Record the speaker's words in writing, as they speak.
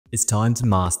It's time to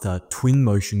master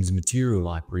TwinMotion's material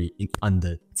library in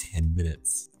under 10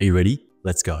 minutes. Are you ready?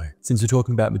 Let's go. Since we're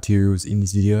talking about materials in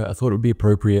this video, I thought it would be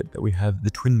appropriate that we have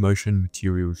the TwinMotion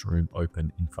materials room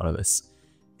open in front of us.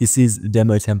 This is the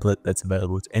demo template that's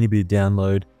available to anybody to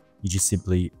download. You just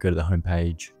simply go to the home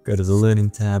page, go to the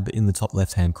learning tab in the top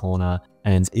left-hand corner,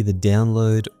 and either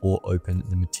download or open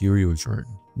the materials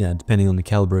room. Now, depending on the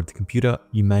caliber of the computer,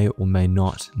 you may or may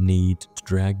not need to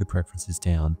drag the preferences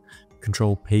down.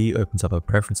 Control P opens up our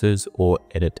preferences, or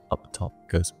edit up top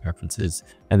goes to preferences,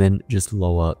 and then just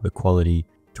lower the quality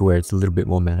to where it's a little bit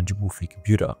more manageable for your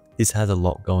computer. This has a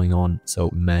lot going on, so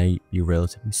it may be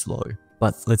relatively slow.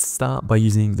 But let's start by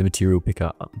using the material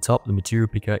picker. Up the top, the material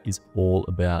picker is all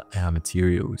about our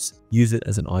materials. Use it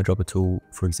as an eyedropper tool.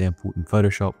 For example, in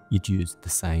Photoshop, you'd use the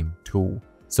same tool.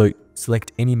 So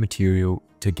select any material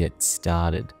to get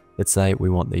started. Let's say we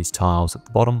want these tiles at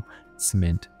the bottom,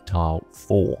 cement tile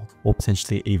 4, or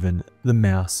potentially even the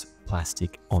mouse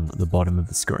plastic on the bottom of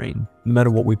the screen. No matter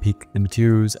what we pick, the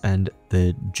materials and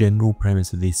the general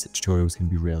premise of this tutorial is going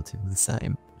to be relatively the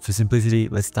same. For simplicity,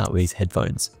 let's start with these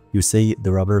headphones. You'll see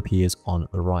the rubber appears on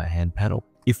the right hand panel.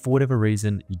 If for whatever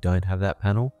reason you don't have that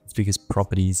panel, it's because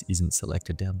properties isn't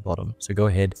selected down the bottom. So go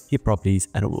ahead, hit properties,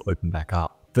 and it will open back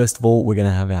up. First of all, we're going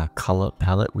to have our color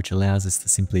palette, which allows us to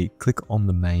simply click on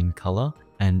the main color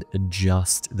and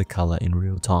adjust the color in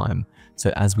real time.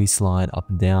 So as we slide up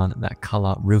and down, that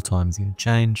color real time is going to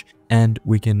change, and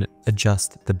we can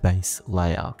adjust the base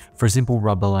layer. For a simple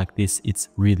rubber like this, it's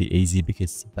really easy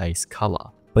because it's a base color.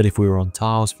 But if we were on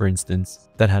tiles, for instance,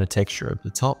 that had a texture over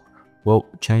the top, well,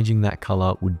 changing that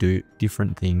color would do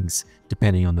different things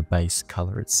depending on the base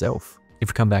color itself. If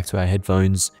we come back to our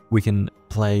headphones, we can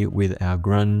play with our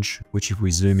grunge, which if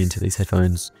we zoom into these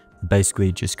headphones,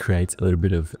 basically just creates a little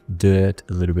bit of dirt,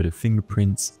 a little bit of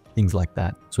fingerprints, things like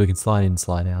that. So we can slide in,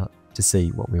 slide out to see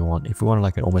what we want. If we want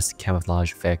like an almost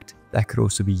camouflage effect, that could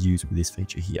also be used with this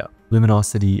feature here.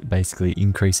 Luminosity basically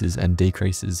increases and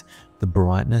decreases the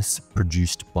brightness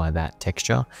produced by that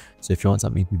texture. So if you want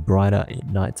something to be brighter at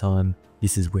nighttime,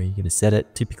 this is where you're going to set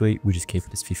it. Typically, we just keep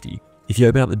it as 50. If you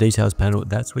open up the details panel,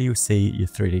 that's where you'll see your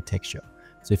 3D texture.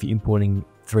 So if you're importing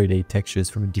 3D textures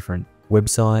from a different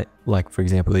website, like for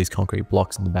example these concrete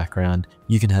blocks in the background,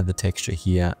 you can have the texture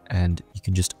here and you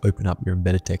can just open up your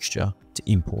embedded texture to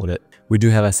import it. We do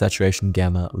have our saturation,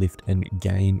 gamma, lift and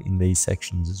gain in these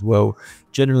sections as well.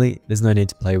 Generally, there's no need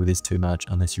to play with this too much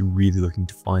unless you're really looking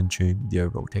to fine tune the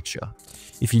overall texture.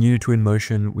 If you're new to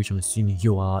TwinMotion, which I'm assuming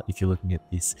you are if you're looking at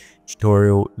this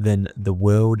tutorial, then the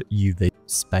world UV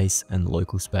space and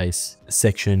local space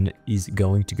section is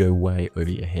going to go way over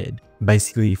your head.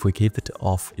 Basically, if we keep it to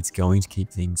off, it's going to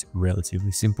keep things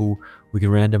relatively simple. We can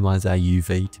randomize our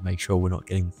UV to make sure we're not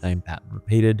getting the same pattern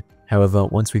repeated. However,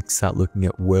 once we start looking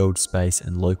at world space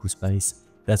and local space,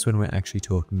 that's when we're actually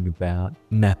talking about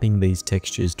mapping these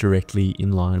textures directly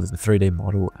in line with the 3D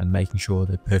model and making sure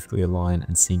they're perfectly aligned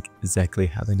and sync exactly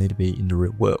how they need to be in the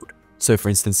real world. So for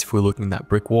instance, if we're looking at that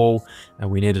brick wall and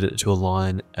we needed it to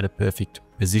align at a perfect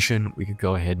position, we could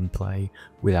go ahead and play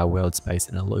with our world space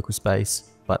and our local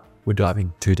space, but we're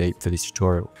diving too deep for this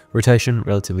tutorial. Rotation,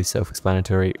 relatively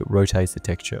self-explanatory. It rotates the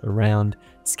texture around.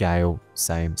 Scale,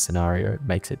 same scenario,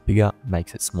 makes it bigger,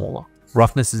 makes it smaller.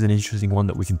 Roughness is an interesting one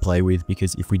that we can play with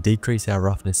because if we decrease our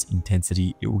roughness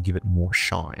intensity, it will give it more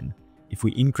shine. If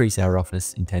we increase our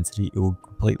roughness intensity, it will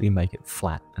completely make it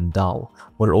flat and dull.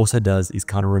 What it also does is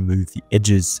kind of remove the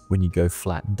edges when you go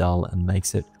flat and dull and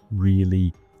makes it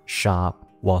really sharp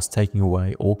whilst taking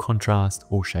away all contrast,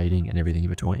 all shading and everything in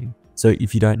between. So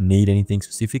if you don't need anything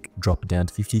specific, drop it down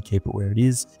to 50, keep it where it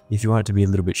is. If you want it to be a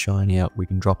little bit shinier, we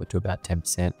can drop it to about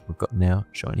 10%. We've got now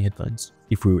shiny headphones.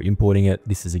 If we were importing it,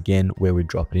 this is again where we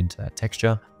drop it into that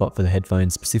texture, but for the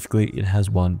headphones specifically, it has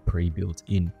one pre-built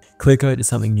in. Clear coat is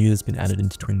something new that's been added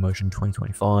into TwinMotion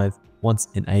 2025. Once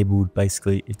enabled,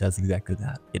 basically it does exactly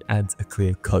that. It adds a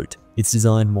clear coat. It's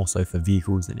designed more so for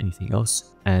vehicles than anything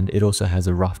else, and it also has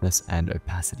a roughness and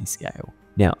opacity scale.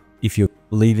 Now, if you're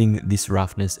leaving this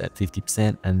roughness at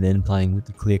 50% and then playing with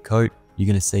the clear coat, you're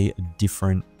going to see a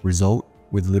different result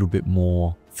with a little bit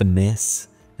more finesse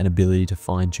and ability to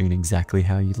fine tune exactly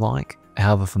how you like.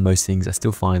 However, for most things, I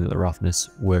still find that the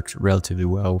roughness works relatively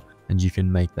well and you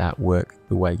can make that work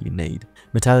the way you need.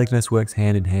 Metallicness works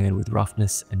hand in hand with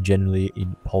roughness and generally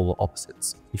in polar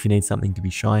opposites. If you need something to be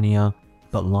shinier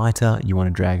but lighter, you want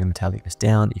to drag the metallicness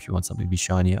down. If you want something to be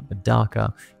shinier but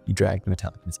darker, you drag the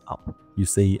metallicness up. You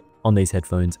see on these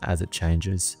headphones as it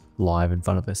changes live in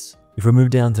front of us. If we move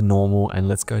down to normal, and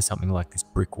let's go something like this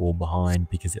brick wall behind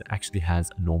because it actually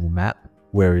has a normal map,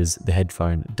 whereas the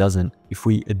headphone doesn't. If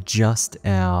we adjust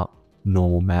our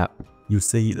normal map, you'll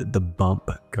see that the bump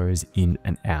goes in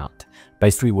and out.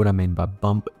 Basically what I mean by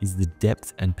bump is the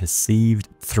depth and perceived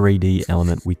 3D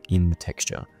element within the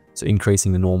texture. So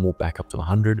increasing the normal back up to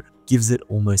 100 gives it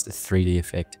almost a 3D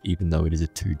effect even though it is a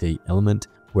 2D element.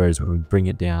 Whereas when we bring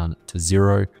it down to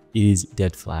 0, it is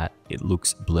dead flat, it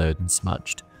looks blurred and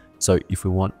smudged. So if we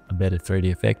want a better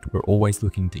 3D effect, we're always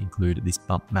looking to include this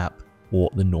bump map or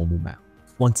the normal map.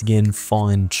 Once again,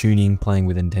 fine tuning, playing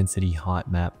with intensity, height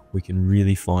map, we can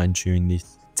really fine tune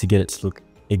this to get it to look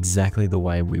exactly the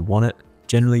way we want it.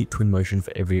 Generally, Twinmotion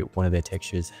for every one of their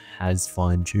textures has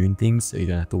fine tuned things, so you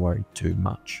don't have to worry too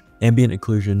much. Ambient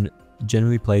occlusion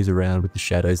generally plays around with the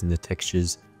shadows and the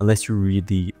textures. Unless you're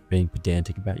really being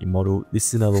pedantic about your model, this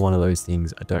is another one of those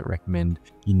things I don't recommend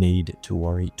you need to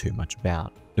worry too much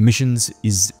about. Emissions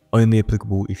is only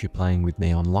applicable if you're playing with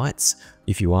neon lights.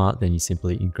 If you are, then you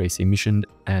simply increase the emission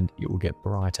and it will get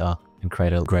brighter and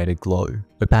create a greater glow.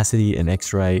 Opacity and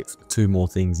X-ray, two more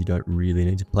things you don't really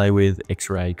need to play with.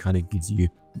 X-ray kind of gives you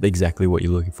exactly what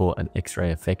you're looking for, an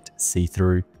X-ray effect,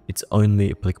 see-through. It's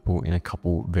only applicable in a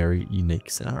couple very unique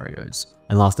scenarios.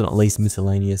 And last but not least,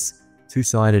 miscellaneous.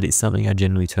 Two-sided is something I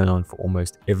generally turn on for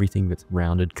almost everything that's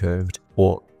rounded, curved,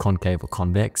 or concave or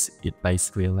convex. It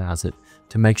basically allows it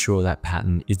to make sure that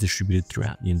pattern is distributed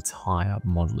throughout the entire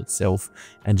model itself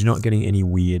and you're not getting any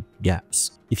weird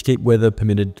gaps. If you keep weather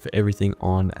permitted for everything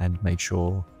on and make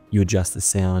sure you adjust the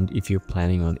sound if you're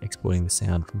planning on exporting the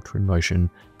sound from Twinmotion,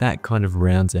 that kind of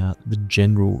rounds out the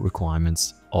general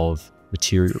requirements of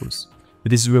materials. But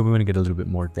this is where we want to get a little bit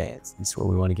more advanced. This is where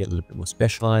we want to get a little bit more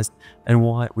specialized and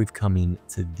why we've come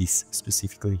into this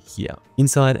specifically here.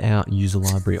 Inside our user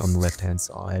library on the left-hand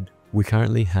side, we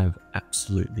currently have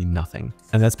absolutely nothing.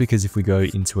 And that's because if we go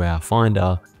into our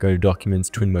Finder, go to Documents,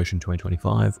 Twinmotion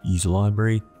 2025, User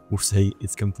Library, we'll see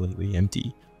it's completely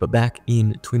empty. But back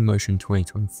in Twinmotion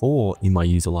 2024, in my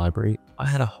user library, I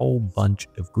had a whole bunch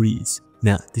of goodies.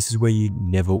 Now, this is where you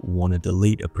never want to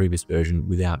delete a previous version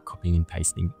without copying and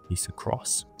pasting this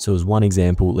across. So as one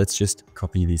example, let's just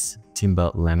copy this timber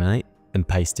laminate and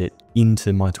paste it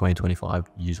into my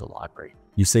 2025 user library.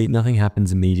 You see, nothing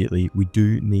happens immediately. We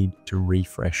do need to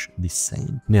refresh this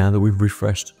scene. Now that we've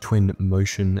refreshed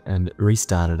Twinmotion and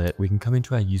restarted it, we can come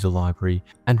into our user library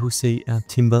and we'll see our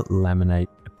timber laminate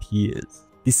appears.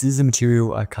 This is a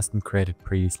material I custom created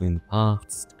previously in the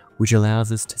past, which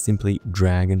allows us to simply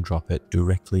drag and drop it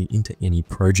directly into any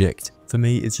project. For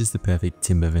me, it's just the perfect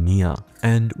timber veneer,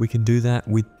 and we can do that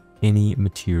with any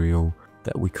material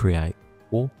that we create,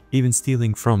 or even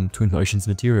stealing from Twinmotion's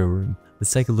material room.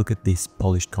 Let's take a look at this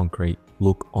polished concrete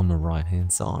look on the right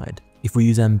hand side. If we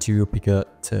use our material picker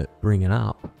to bring it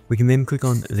up, we can then click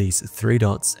on these three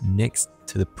dots next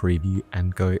to the preview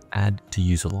and go add to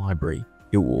user library.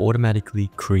 It will automatically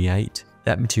create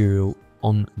that material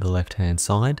on the left hand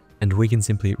side and we can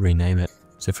simply rename it.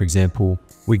 So for example,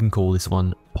 we can call this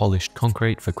one polished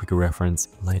concrete for quicker reference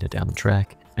later down the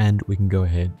track, and we can go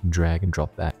ahead and drag and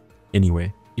drop that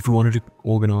anywhere. If we wanted to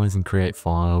organize and create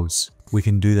files, we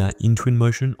can do that in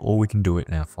Twinmotion or we can do it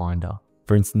in our Finder.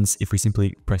 For instance, if we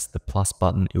simply press the plus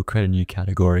button, it'll create a new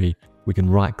category. We can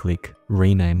right click,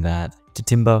 rename that to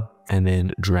timber, and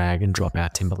then drag and drop our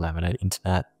timber laminate into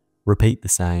that. Repeat the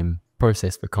same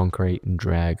process for concrete and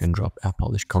drag and drop our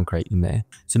polished concrete in there.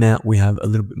 So now we have a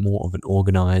little bit more of an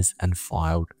organized and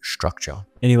filed structure.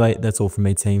 Anyway, that's all from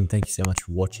me, team. Thank you so much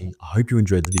for watching. I hope you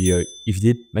enjoyed the video. If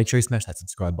you did, make sure you smash that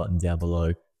subscribe button down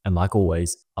below. And like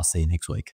always, I'll see you next week.